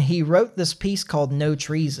 And he wrote this piece called No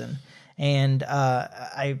Treason. And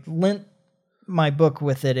I lent my book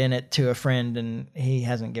with it in it to a friend, and he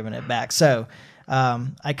hasn't given it back. So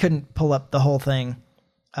I couldn't pull up the whole thing,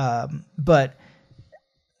 but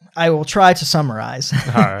I will try to summarize.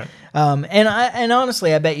 All right. And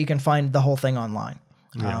honestly, I bet you can find the whole thing online.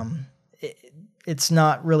 Yeah. It's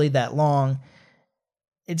not really that long.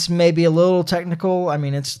 It's maybe a little technical. I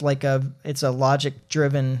mean, it's a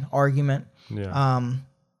logic-driven argument. Yeah.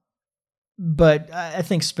 But I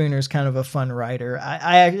think Spooner's kind of a fun writer.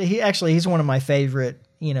 He's one of my favorite,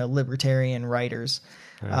 libertarian writers.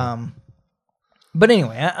 Yeah. But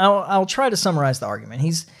anyway, I'll try to summarize the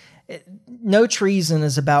argument. No Treason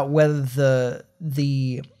is about whether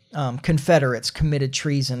the Confederates committed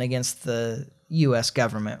treason against the U.S.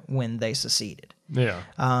 government when they seceded. Yeah.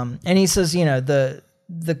 And he says,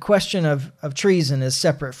 the question of treason is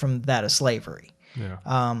separate from that of slavery.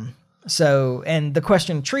 Yeah. So, and the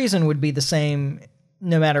question of treason would be the same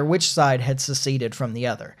no matter which side had seceded from the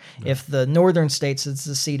other. Yeah. If the northern states had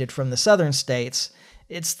seceded from the southern states,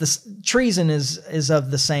 treason is of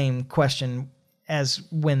the same question as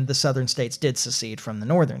when the southern states did secede from the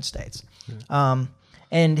northern states. Yeah.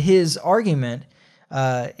 And his argument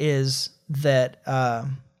is that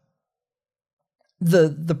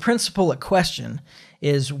the principle at question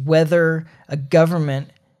is whether a government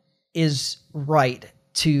is right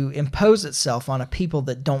to impose itself on a people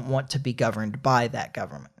that don't want to be governed by that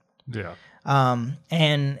government. Yeah.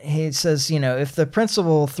 And he says, if the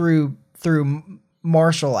principle through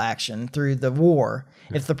martial action, through the war,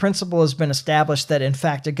 if the principle has been established that in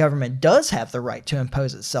fact a government does have the right to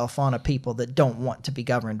impose itself on a people that don't want to be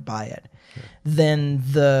governed by it, then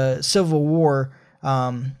the Civil War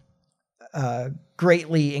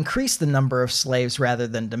greatly increased the number of slaves rather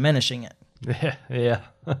than diminishing it. Yeah.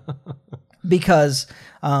 Because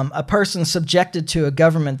a person subjected to a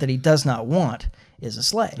government that he does not want is a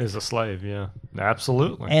slave. Is a slave, yeah.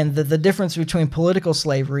 Absolutely. And the difference between political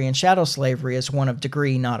slavery and chattel slavery is one of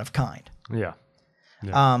degree, not of kind. Yeah.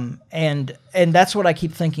 Yeah. And that's what I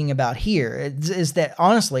keep thinking about here, is that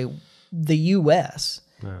honestly, the U.S.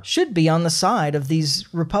 should be on the side of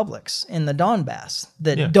these republics in the Donbass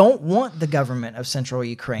that don't want the government of central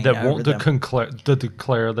Ukraine that want to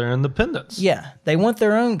declare their independence. Yeah, they want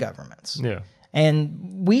their own governments. Yeah.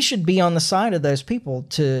 And we should be on the side of those people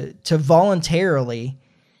to voluntarily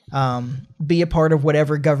be a part of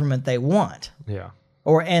whatever government they want. Yeah.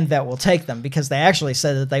 And that will take them, because they actually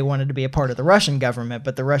said that they wanted to be a part of the Russian government,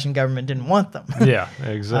 but the Russian government didn't want them. Yeah,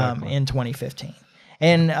 exactly. In 2015.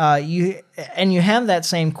 And you have that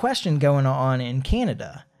same question going on in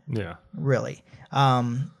Canada. Yeah. Really.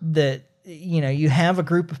 That you have a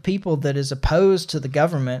group of people that is opposed to the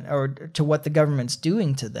government or to what the government's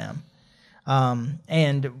doing to them.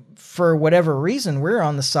 And for whatever reason, we're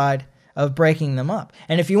on the side of breaking them up.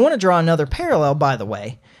 And if you want to draw another parallel, by the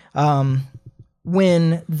way,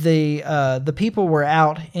 when the people were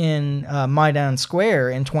out in Maidan Square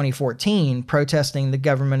in 2014 protesting the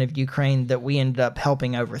government of Ukraine that we ended up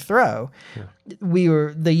helping overthrow,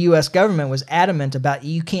 the U.S. government was adamant about,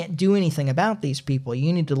 you can't do anything about these people.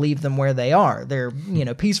 You need to leave them where they are. They're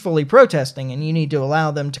peacefully protesting, and you need to allow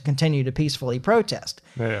them to continue to peacefully protest.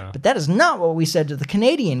 Yeah. But that is not what we said to the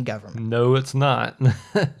Canadian government. No, it's not.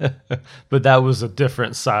 But that was a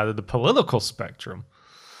different side of the political spectrum.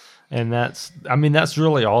 And that's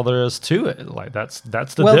really all there is to it. Like that's the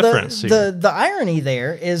difference here. The irony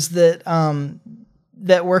there is that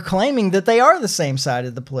that we're claiming that they are the same side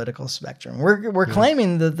of the political spectrum. We're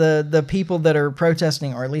claiming that the people that are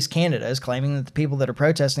protesting, or at least Canada is claiming that the people that are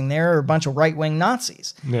protesting there are a bunch of right-wing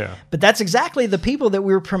Nazis. Yeah. But that's exactly the people that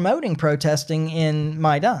we were promoting protesting in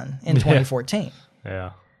Maidan in 2014.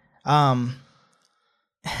 Yeah.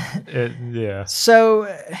 Yeah. So,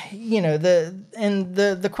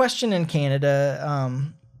 the question in Canada,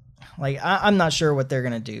 I'm not sure what they're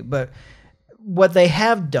going to do, but what they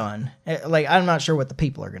have done, I'm not sure what the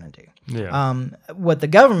people are going to do. Yeah. What the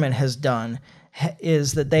government has done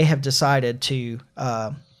is that they have decided to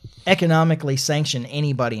economically sanction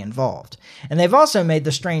anybody involved. And they've also made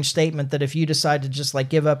the strange statement that if you decide to just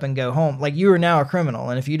give up and go home, you are now a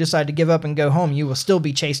criminal, and if you decide to give up and go home, you will still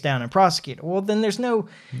be chased down and prosecuted. Well, then there's no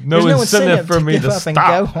incentive for me to give up and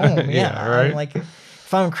go home. Yeah, right.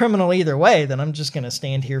 If I'm a criminal either way, then I'm just going to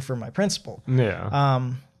stand here for my principle.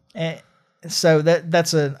 Yeah. So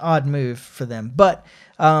that's an odd move for them, but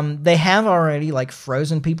they have already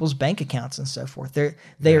frozen people's bank accounts and so forth.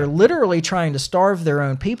 They are literally trying to starve their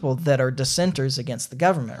own people that are dissenters against the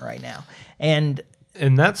government right now, and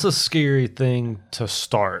that's a scary thing to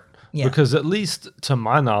start because at least to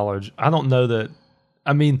my knowledge, I don't know that.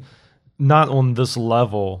 I mean, not on this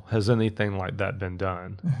level has anything like that been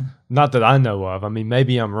done. Mm-hmm. Not that I know of. I mean,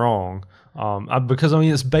 maybe I'm wrong, because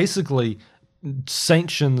it's basically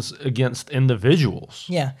sanctions against individuals.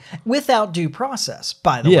 Yeah. Without due process,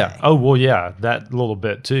 by the way. Yeah. Oh, well, yeah, that little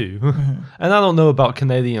bit too. Mm-hmm. And I don't know about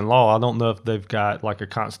Canadian law. I don't know if they've got a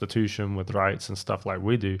constitution with rights and stuff like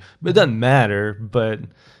we do. But it doesn't matter. But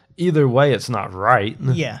either way, it's not right.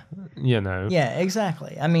 Yeah. Yeah,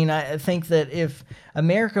 exactly. I mean, I think that if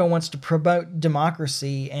America wants to promote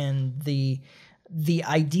democracy and the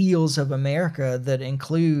ideals of America that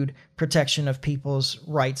include protection of people's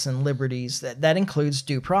rights and liberties, that includes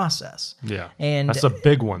due process. Yeah. And that's a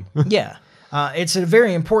big one. Yeah. It's a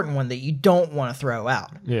very important one that you don't want to throw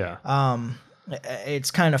out. Yeah.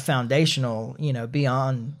 It's kind of foundational,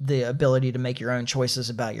 beyond the ability to make your own choices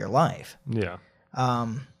about your life. Yeah.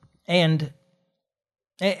 And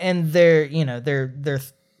they're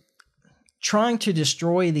trying to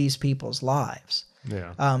destroy these people's lives.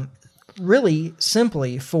 Yeah. Really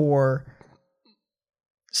simply for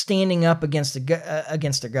standing up against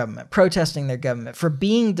their government, protesting their government, for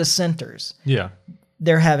being dissenters. Yeah.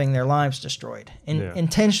 They're having their lives destroyed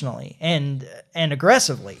intentionally and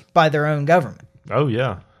aggressively by their own government. Oh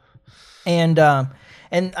yeah. And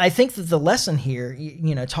I think that the lesson here,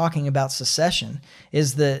 talking about secession,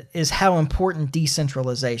 is how important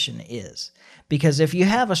decentralization is. Because if you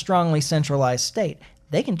have a strongly centralized state,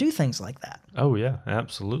 they can do things like that. Oh yeah,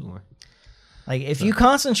 absolutely. If you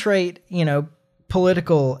concentrate,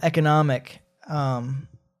 political, economic,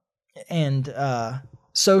 and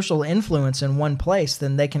social influence in one place,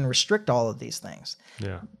 then they can restrict all of these things.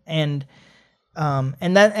 Yeah. And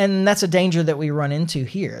that's a danger that we run into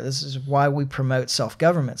here. This is why we promote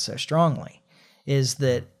self-government so strongly, is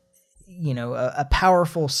that, a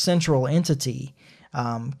powerful central entity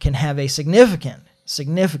can have a significant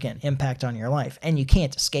impact on your life, and you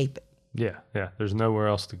can't escape it. Yeah, yeah. There's nowhere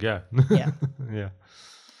else to go. Yeah. Yeah.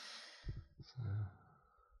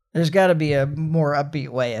 There's got to be a more upbeat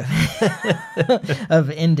way of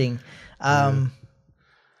ending.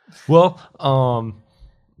 Well,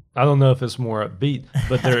 I don't know if it's more upbeat,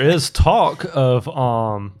 but there is talk of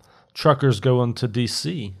truckers going to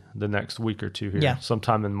D.C. the next week or two here,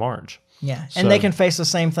 sometime in March. Yeah, and they can face the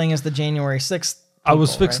same thing as the January 6th people, I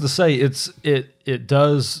was fixed to say it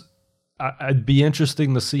does. I'd be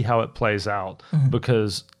interesting to see how it plays out,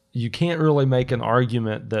 because you can't really make an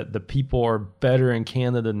argument that the people are better in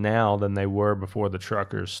Canada now than they were before the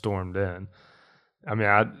truckers stormed in. I mean,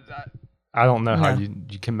 I don't know how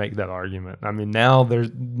you can make that argument. I mean, now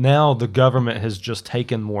the government has just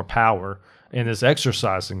taken more power and is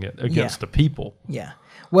exercising it against the people. Yeah.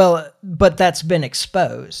 Well, but that's been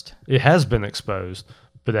exposed. It has been exposed,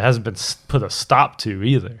 but it hasn't been put a stop to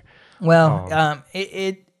either. Well,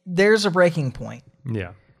 there's a breaking point.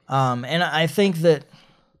 Yeah. And I think that,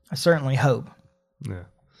 I certainly hope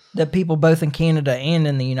that people both in Canada and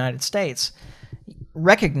in the United States,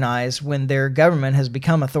 recognize when their government has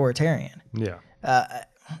become authoritarian. Yeah.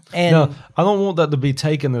 And no, I don't want that to be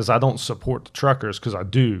taken as I don't support the truckers, because I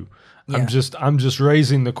do. Yeah. I'm just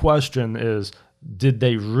raising the question is, did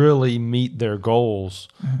they really meet their goals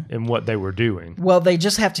in what they were doing? Well, they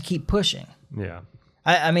just have to keep pushing. Yeah.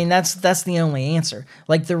 I mean, that's the only answer.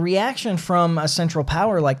 Like, the reaction from a central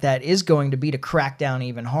power like that is going to be to crack down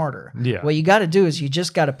even harder. Yeah. What you got to do is you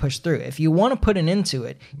just got to push through. If you want to put an end to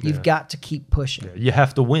it, you've got to keep pushing. Yeah. You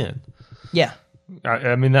have to win. Yeah.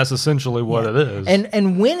 I mean, that's essentially what it is.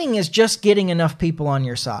 And winning is just getting enough people on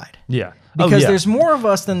your side. Yeah. Because there's more of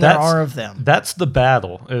us than there are of them. That's the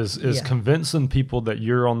battle, is convincing people that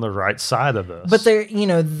you're on the right side of this. But they're,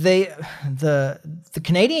 the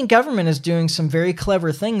Canadian government is doing some very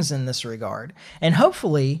clever things in this regard. And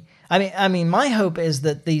hopefully, I mean, my hope is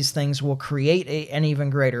that these things will create an even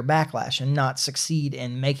greater backlash and not succeed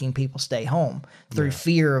in making people stay home through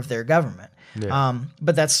fear of their government. Yeah.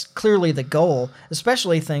 But that's clearly the goal,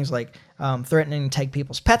 especially things like threatening to take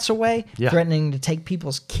people's pets away, threatening to take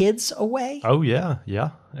people's kids away. Oh, yeah,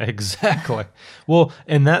 exactly. Well,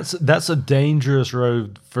 and that's a dangerous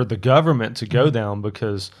road for the government to go down,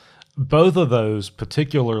 because both of those,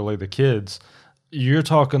 particularly the kids, you're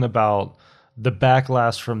talking about the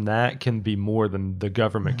backlash from that can be more than the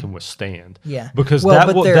government can withstand. Yeah. Because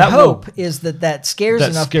their hope is that scares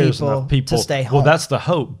enough people to stay home. Well, that's the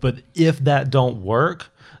hope. But if that don't work,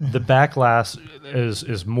 the backlash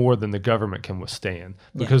is more than the government can withstand,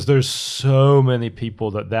 because there's so many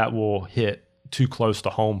people that will hit too close to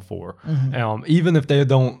home for. Even if they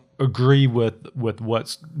don't agree with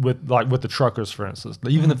the truckers, for instance,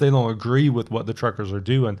 even if they don't agree with what the truckers are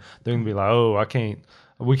doing, they're gonna be like, oh,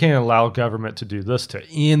 we can't allow government to do this to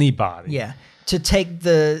anybody. Yeah. To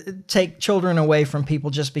take children away from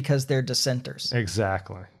people just because they're dissenters.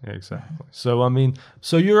 Exactly. So I mean,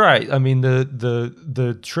 so you're right. I mean,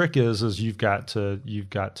 the trick is you've got to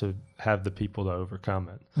have the people to overcome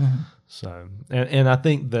it. So and I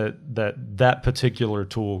think that particular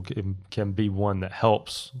tool can be one that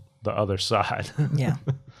helps the other side. Yeah.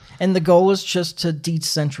 And the goal is just to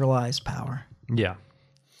decentralize power. Yeah.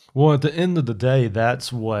 Well, at the end of the day, that's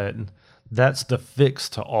the fix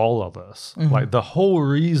to all of this. Like, the whole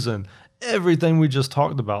reason everything we just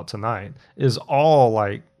talked about tonight is all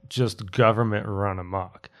like just government run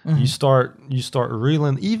amok. You start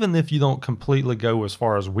reeling, even if you don't completely go as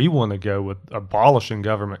far as we want to go with abolishing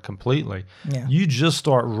government completely. Yeah. You just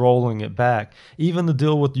start rolling it back. Even the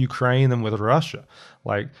deal with Ukraine and with Russia.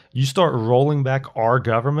 Like, you start rolling back our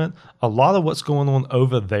government, a lot of what's going on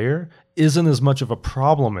over there isn't as much of a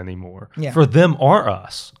problem anymore for them or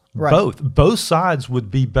us. Right. Both sides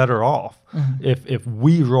would be better off if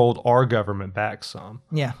we rolled our government back some.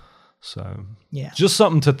 Yeah. So just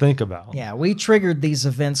something to think about. Yeah, we triggered these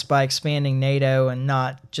events by expanding NATO and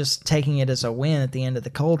not just taking it as a win at the end of the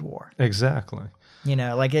Cold War. Exactly.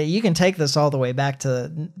 Like, you can take this all the way back to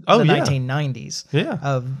the 1990s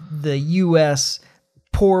of the U.S.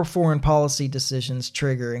 poor foreign policy decisions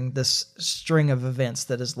triggering this string of events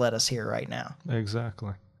that has led us here right now.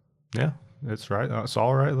 Exactly. Yeah, that's right. It's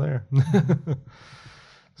all right there.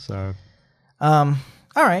 So. All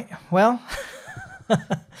right. Well,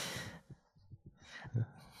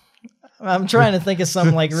 I'm trying to think of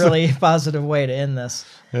some like really positive way to end this.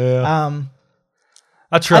 Yeah.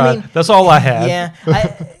 I tried. I mean, that's all I had. Yeah.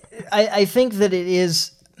 I think that it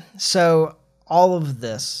is. So all of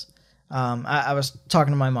this, I was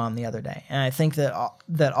talking to my mom the other day, and I think that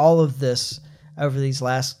all of this over these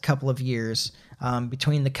last couple of years,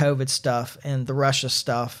 between the COVID stuff and the Russia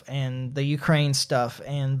stuff and the Ukraine stuff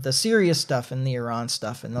and the Syria stuff and the Iran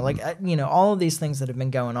stuff and all of these things that have been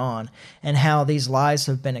going on, and how these lies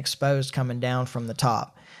have been exposed coming down from the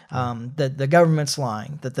top, that the government's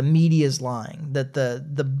lying, that the media's lying, that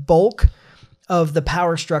the bulk of the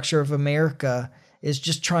power structure of America is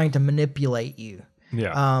just trying to manipulate you.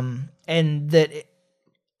 Yeah. And that,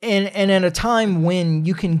 and at a time when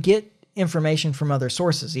you can get information from other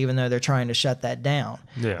sources, even though they're trying to shut that down.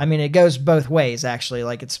 Yeah. I mean, it goes both ways, actually.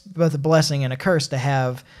 Like, it's both a blessing and a curse to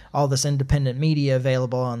have all this independent media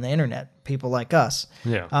available on the internet, people like us.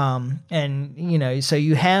 Yeah. And, so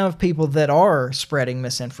you have people that are spreading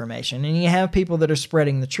misinformation, and you have people that are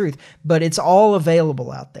spreading the truth, but it's all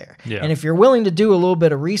available out there. Yeah. And if you're willing to do a little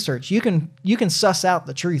bit of research, you can suss out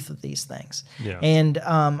the truth of these things. Yeah. And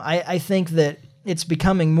I think that it's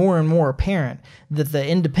becoming more and more apparent that the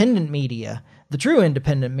independent media, the true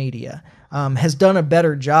independent media, has done a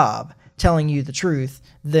better job telling you the truth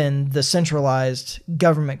than the centralized,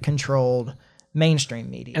 government-controlled mainstream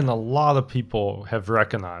media. And a lot of people have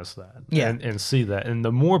recognized that and see that. And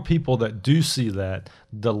the more people that do see that,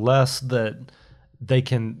 the less that they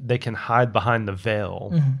can hide behind the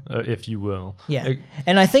veil, if you will. Yeah,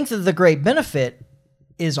 and I think that the great benefit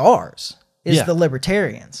is ours. Is the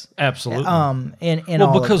libertarians. Absolutely. In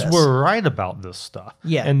all because of this. we're right about this stuff.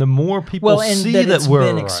 Yeah. And the more people see that we're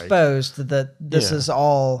been right, exposed that this is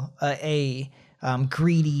all a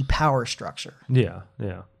greedy power structure. Yeah,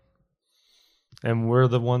 yeah. And we're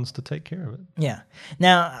the ones to take care of it. Yeah.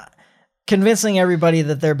 Now, convincing everybody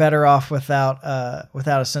that they're better off without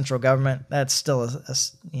a central government, that's still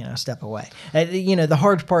a step away. The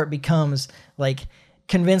hard part becomes like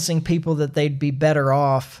convincing people that they'd be better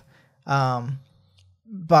off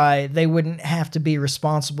they wouldn't have to be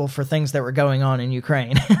responsible for things that were going on in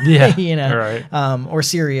Ukraine, right. Or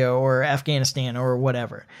Syria or Afghanistan or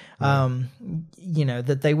whatever. Right.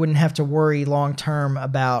 That they wouldn't have to worry long term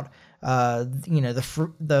about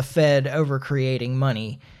the Fed over creating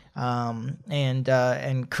money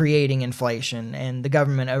and creating inflation and the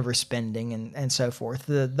government overspending and so forth.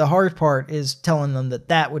 The hard part is telling them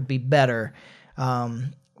that would be better.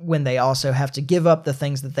 When they also have to give up the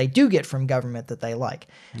things that they do get from government that they like.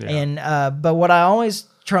 Yeah. And but what I always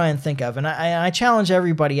try and think of, and I challenge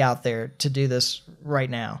everybody out there to do this right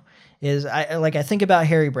now, is I think about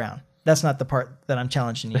Harry Brown. That's not the part that I'm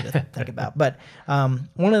challenging you to think about. But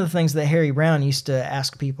one of the things that Harry Brown used to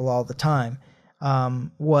ask people all the time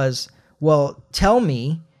was, well, tell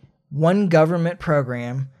me one government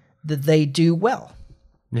program that they do well.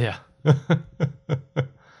 Yeah.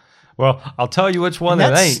 Well, I'll tell you which one it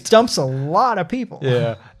ain't. That stumps a lot of people.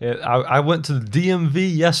 Yeah. I went to the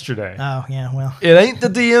DMV yesterday. Oh, yeah, well. It ain't the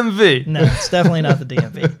DMV. No, it's definitely not the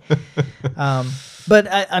DMV. But,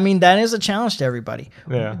 I mean, that is a challenge to everybody.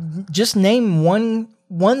 Yeah. Just name one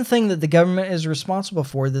thing that the government is responsible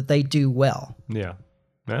for that they do well. Yeah.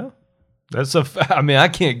 Yeah. I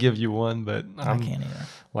can't give you one, but I can't either.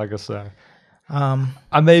 Like I say.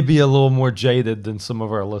 I may be a little more jaded than some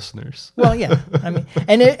of our listeners. Well, yeah. I mean,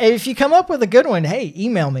 and if you come up with a good one, hey,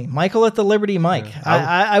 email me, Michael at the Liberty Mike. Yeah,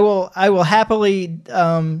 I will happily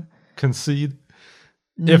concede.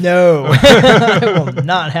 No, I will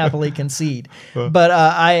not happily concede. But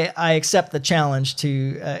I accept the challenge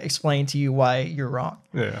to explain to you why you're wrong.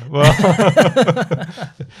 Yeah, well,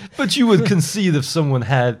 but you would concede if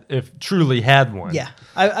truly had one. Yeah,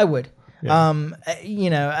 I would. Yeah.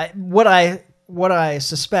 What I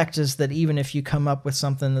suspect is that even if you come up with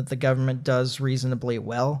something that the government does reasonably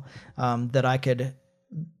well, that I could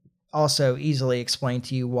also easily explain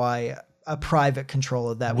to you why a private control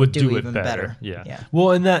of that would do even better. Yeah.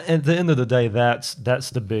 Well, and that at the end of the day, that's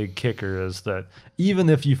the big kicker, is that even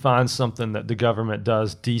if you find something that the government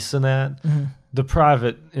does decent at, the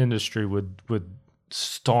private industry would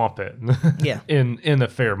stomp it. Yeah. in a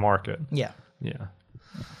fair market. Yeah. Yeah.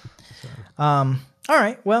 So. All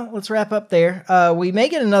right. Well, let's wrap up there. We may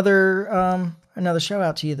get another show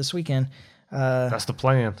out to you this weekend. That's the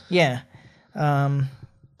plan. Yeah.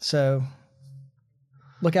 So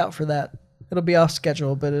look out for that. It'll be off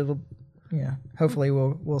schedule, but hopefully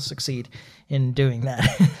we'll succeed in doing that.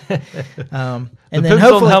 And depends then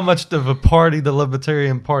hopefully, on how much of a party the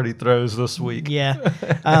Libertarian Party throws this week. Yeah.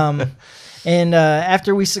 And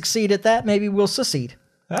after we succeed at that, maybe we'll secede.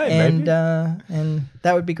 Hey, and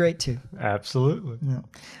that would be great too. Absolutely.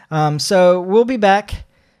 Yeah. So we'll be back,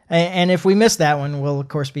 and if we miss that one, we'll of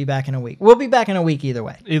course be back in a week. We'll be back in a week either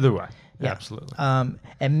way. Either way. Yeah. Absolutely.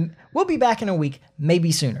 And we'll be back in a week,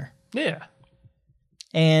 maybe sooner. Yeah.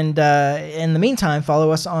 And in the meantime,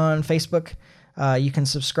 follow us on Facebook. You can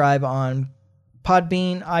subscribe on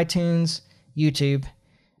Podbean, iTunes, YouTube.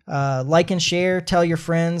 Like and share, tell your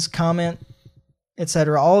friends, comment,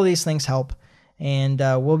 etc. All of these things help. And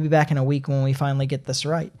we'll be back in a week when we finally get this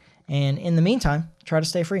right. And in the meantime, try to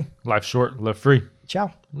stay free. Life short, live free.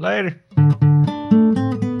 Ciao. Later.